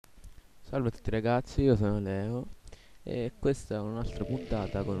Salve a tutti ragazzi, io sono Leo e questa è un'altra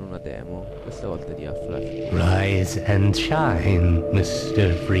puntata con una demo, questa volta di Half-Life 2. Rise and shine,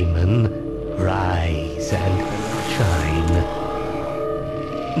 Mr. Freeman. Rise and Spariamoci. shine.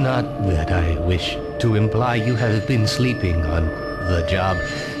 Not that I wish to imply you have been sleeping on the job.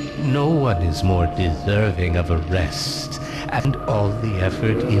 No one is more deserving of a rest, and all the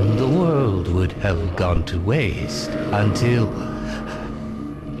effort in the world would have gone to waste until,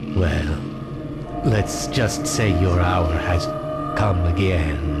 well, let's just say your hour has come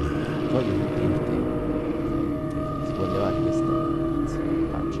again. Voglio sentirti. Si può levare questa? Anzi,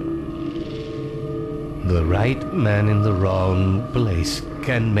 faccela. The right man in the wrong place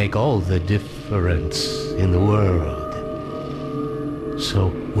can make all the difference in the world.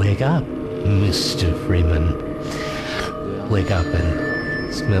 So wake up, Mr. Freeman. Wake up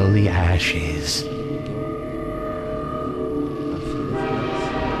and smell the ashes.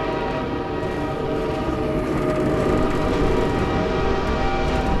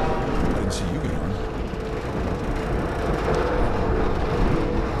 I didn't see you get on.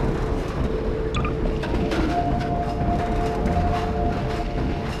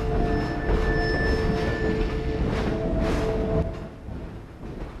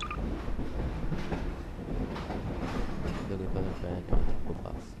 Vedo che vada bene, ma troppo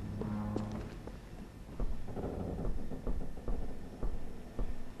basso.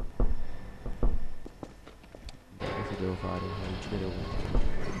 Cosa devo fare? Devo uccidere uno.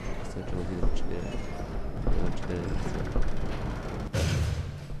 Questo gioco si deve uccidere. Devo uccidere le persone.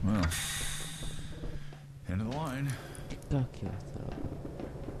 Well, end of the line. Che cacchio è sta roba?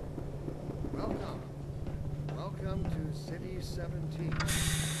 Welcome. Welcome to City 17.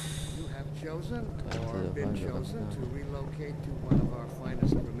 You have chosen or been chosen to relocate to one of our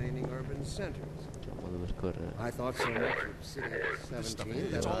finest remaining urban centers. C'è un modo per correre. I thought so much of City 17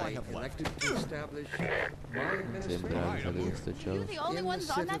 that I elected to establish my Sembra mi sa di administration questo gioco. You the only in the ones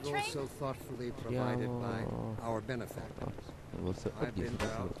on that citadel train? so thoughtfully provided by our benefactors. I've Oddio, been si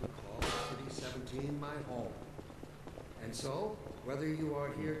proud può to call City 17 my home. And so, whether you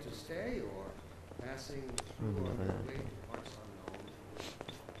are here to stay or passing through our gateway to parts unknown,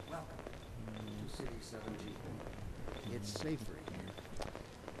 welcome to City 17. It's safer here.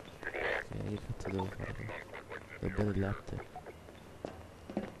 che cazzo devo fare? Devo bere il latte.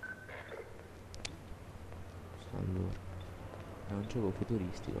 Allora, è un gioco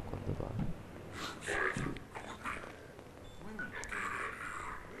futuristico a quanto pare.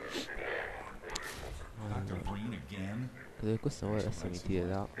 Dr. Allora, Green again? credo che questo adesso mi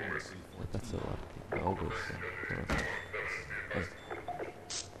tirerà. Che cazzo guardi? No, questo. Non lo so.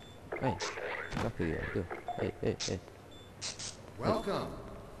 Ehi, che cacchio di guardi? Ehi. Welcome.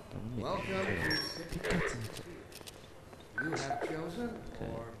 Non mi... Welcome to Che City cazzo di... 17. You have chosen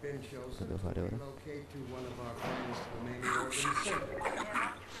or been chosen Cosa devo to fare ora? relocate to one of our finest remaining urban centers.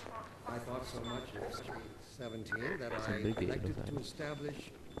 I thought so much of City 17 that I Sembri vero, elected sai. to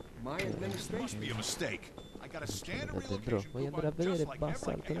establish my Must administration. be a mistake. I got a standard Dentro, relocation voglio coupon andare a just vedere, like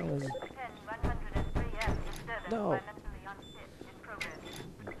basta, everything altra else. cosa. Attend 103F disturbance No. by mentally unfit in progress.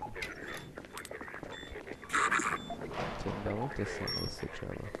 Sembra molto strano questo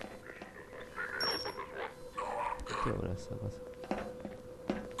gioco. Perché ora sta cosa?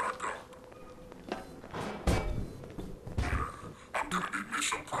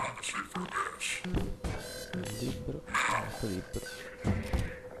 Libero, molto libero.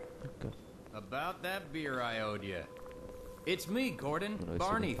 Ok. About that beer I owed you. It's me, Gordon. Non ho visto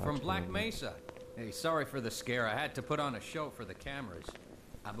Barney che from faccio, Black non- Mesa. Hey, sorry for the scare. I had to put on a show for the cameras.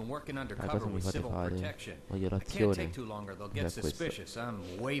 I've been working undercover cosa mi with fate civil fare? protection. Voglio I can't l'azione. take too long or they'll Cos'è get questo? suspicious. I'm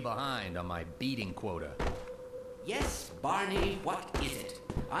way behind on my beating quota. Yes, Barney, what is it?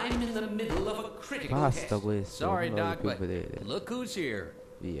 I'm in the middle of a critical Basta test. questo, Sorry, non lo voglio Doc, più but vedere. look who's here.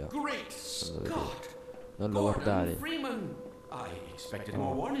 Via. Great Non lo vedo. Scott! Non lo Gordon guardare. Freeman! I expected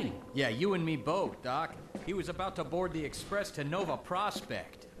more warning. Yeah, you and me both, Doc. He was about to board the express to Nova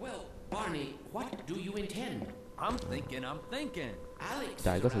Prospect. Well, Barney, what do you intend? I'm thinking. Alex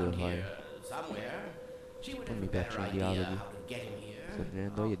Dai, is cosa around devo fare? here somewhere. She would Non have mi a better piacciono i idea dialoghi. how to get him here. Sto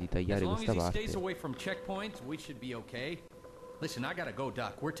venendo voglia di As tagliare long as questa he stays parte. away from checkpoints, we should be okay. Listen, I gotta go,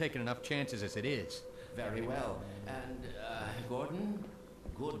 Doc. We're taking enough chances as it is. Very well. And, Gordon,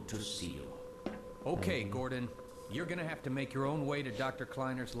 good to see you. Okay, Gordon. You're gonna have to make your own way to Dr.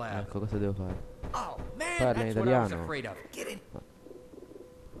 Kleiner's lab. Ecco, cosa devo fare? Oh, man, Parla in that's what I was italiano. afraid of. Get in.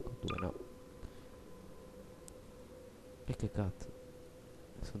 Due no. E che cazzo?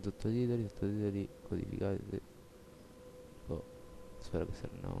 Sono sottotitoli codificati. Oh, spero che sia...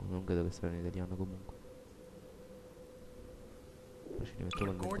 No, non credo che sia in italiano comunque. Mi metto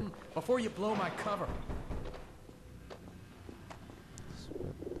con Gordon, before you blow my cover.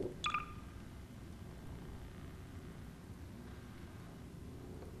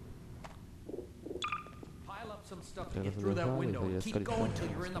 Pile up some stuff to Che get cosa through devo that fare? window and Salire keep scale going di till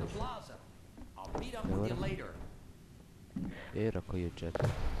scale, you're in the scale. plaza. I'll meet up E with you ora? later. E raccogli oggetti.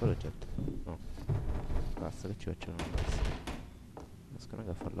 Quale oggetto? No. Basta, che ci facciamo una cassa. Riesco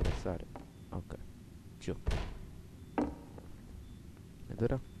neanche a farlo passare. Ok. Giù. Ed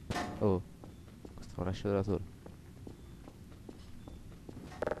ora? Oh. Questo lo lascio da solo.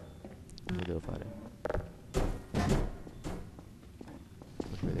 Cosa devo fare?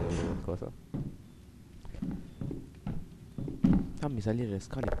 Vedere qualcosa. Fammi salire le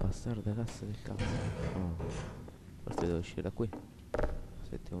scale, bastarda cassa del cazzo. Oh. Forse devo uscire da qui.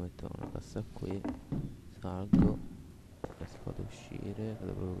 Aspetta, metto una cassa qui. Salgo. Riesco ad uscire.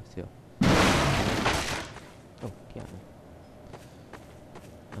 Vedo proprio che sia. Oh, chiamo.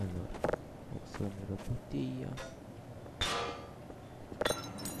 Allora. Posso prendere la bottiglia.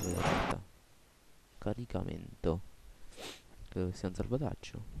 Dove l'ho fatta? Caricamento. Credo che sia un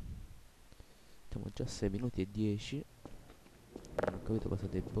salvataggio. Siamo già a 6 minuti e 10. Non ho capito cosa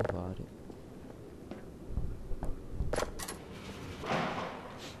devo fare.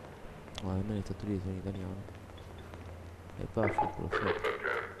 Almeno i sottotitoli sono in italiano. E vaffanculo, sì.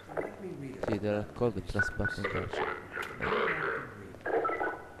 Sì, te la raccolgo e te la spacco in faccia.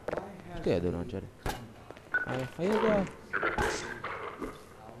 Perché devo mangiare? Aiuto!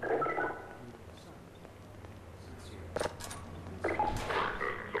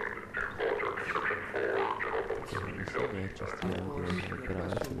 Mi gestire il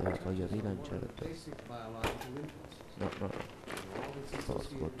garage, voglio rilanciare. No, no, no.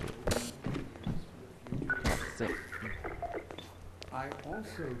 Posso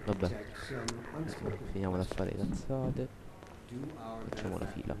vabbè, finiamo di fare le cazzate. Facciamo la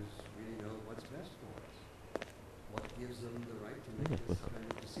fila. Non è qualcosa.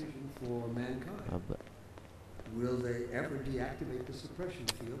 Vabbè.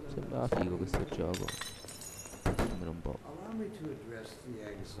 Sembra figo questo gioco. Sembra un po'. Non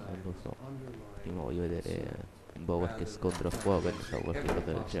lo so. Prima voglio vedere un po' qualche scontro a fuoco e non so, qualcosa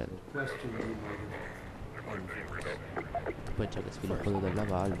del genere. Poi già che sviluppato dalla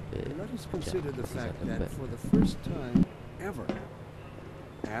Valve, cioè, si sa che è bello.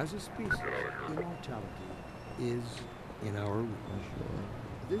 As a species, immortality is in our reach.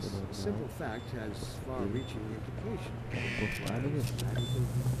 This simple fact has far-reaching implications. Mathematical revision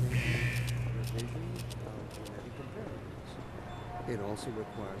of genetic imperatives. It also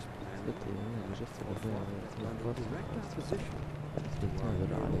requires planning under direct opposition to our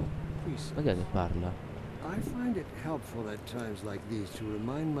neural precepts. Ma chi è che parla? I find it helpful at times like these to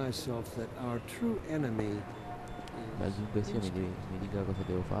remind myself that our true enemy Ma chiunque sia mi dica cosa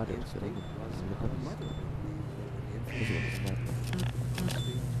devo fare, perché non lo capisco. Così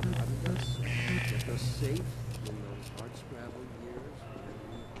posso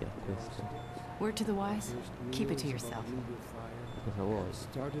che è questo? Word to the wise? Keep it to yourself. Cosa vuoi?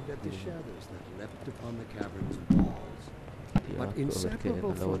 Started at the shadows that leapt upon the cavern's walls. But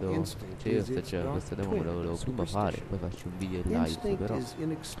inseparable from instinct is its dark twin, superstition. Poi faccio un video in live, Instinct però is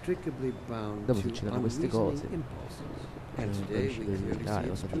inextricably bound dopo to succedono queste cose. unreasoning impulses. And Non today we riesci a clearly evitare see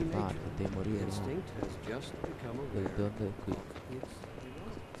cosa its devi true fare, nature. devi morire, no? Instinct has just become Devo aware andare qui. of its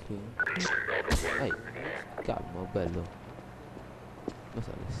Qui. Ehi, calmo, bello. Lo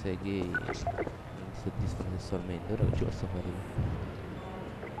sai che sei gay, mi soddisfa sessualmente, ora che ci posso fare io?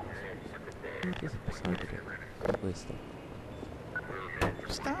 Che se posso vedere? Questo.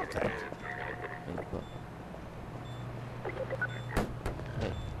 Stop that. Vieni qua.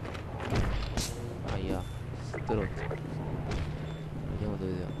 Ehi. Aia, stronzo. Vediamo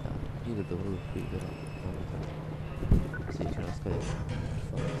dove devo andare. Io credo proprio qui, però non lo so. Sì, c'è una scaletta.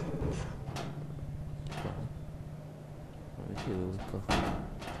 Per forza. Qua. Non mi chiedo qualcosa.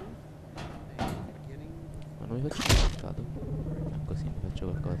 Ma non mi faccio il mercato. Così mi faccio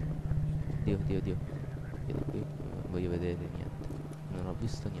qualcosa. Dio, Dio, Dio. Vedo qui, non voglio vedere niente. Non ho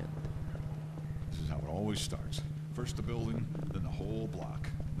visto niente. This is how it always starts. First the building, then the whole block.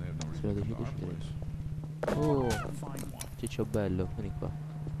 They have no Se lo reason to devi come to our decidere. place. Oh, Find one. ciccio bello, vieni qua.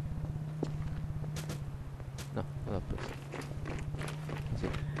 No, non l'ho preso. Sì.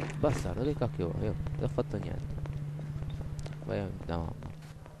 Bastardo, che cacchio vuoi? Io non ho fatto niente. Vai da mamma.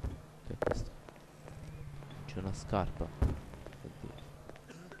 Che è questo? C'è una scarpa. Oddio.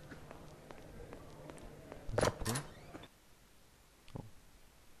 Cos'è qui? Oh.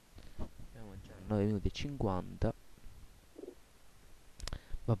 Abbiamo già 9 minuti e 50.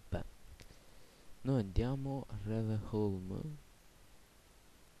 Vabbè. Noi andiamo a Reve Home.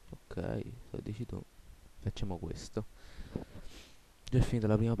 Ok, lo dici tu. Facciamo questo. Già è finita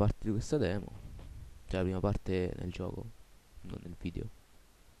la prima parte di questa demo. Cioè la prima parte nel gioco, non nel video.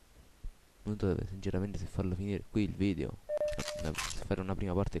 Non so sinceramente se farlo finire qui il video. Se fare una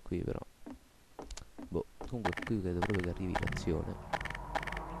prima parte qui però. Boh, comunque qui credo proprio che arrivi l'azione.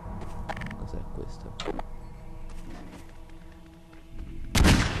 Cos'è questo?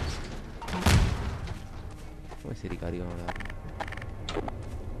 Come si ricaricano le armi?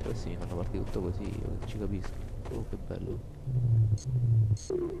 Questi mi fanno partire tutto così, io non ci capisco. Oh che bello.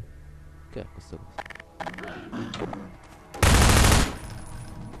 Che è questa cosa?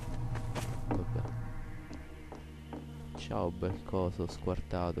 Vabbè. Ciao bel coso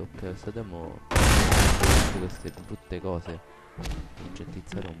squartato. Ok, statemo tutte queste brutte cose.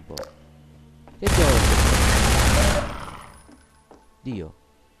 Oggettizzare un po'. Che cosa? Dio.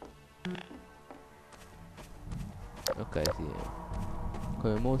 Ok, sì.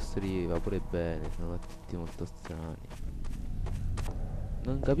 Come mostri va pure bene, sono tutti molto strani.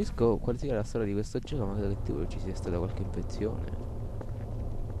 Non capisco quale sia la storia di questo gioco, ma credo che tipo ci sia stata qualche infezione.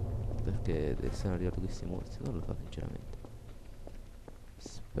 Perché sono arrivati questi mostri, non lo so sinceramente.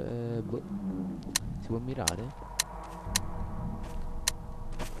 Boh. Si può mirare?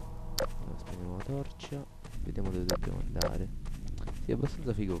 Allora, spegniamo la torcia. Vediamo dove dobbiamo andare. Sì, è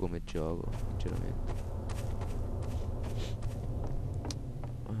abbastanza figo come gioco, sinceramente.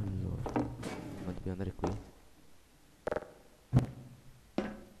 Allora, ma dobbiamo andare qui?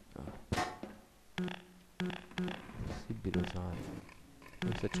 Possibile usare.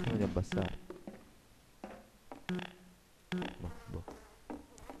 Non sto cercando di abbassare. Ma boh.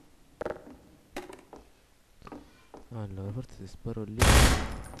 Allora, forse se sparo lì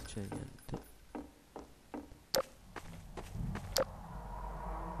non c'è niente.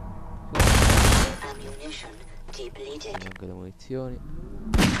 Anche le munizioni.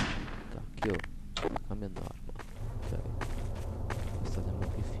 Cacchio. Cambiando arma. Ok. Questa sembra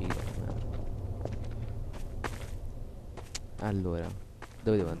più figa come arma. Allora,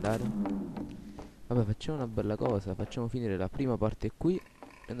 dove devo andare? Vabbè, facciamo una bella cosa. Facciamo finire la prima parte qui.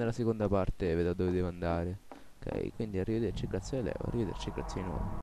 E nella seconda parte vedo dove devo andare. Ok, quindi arrivederci, grazie a Leo. Arrivederci, grazie di nuovo.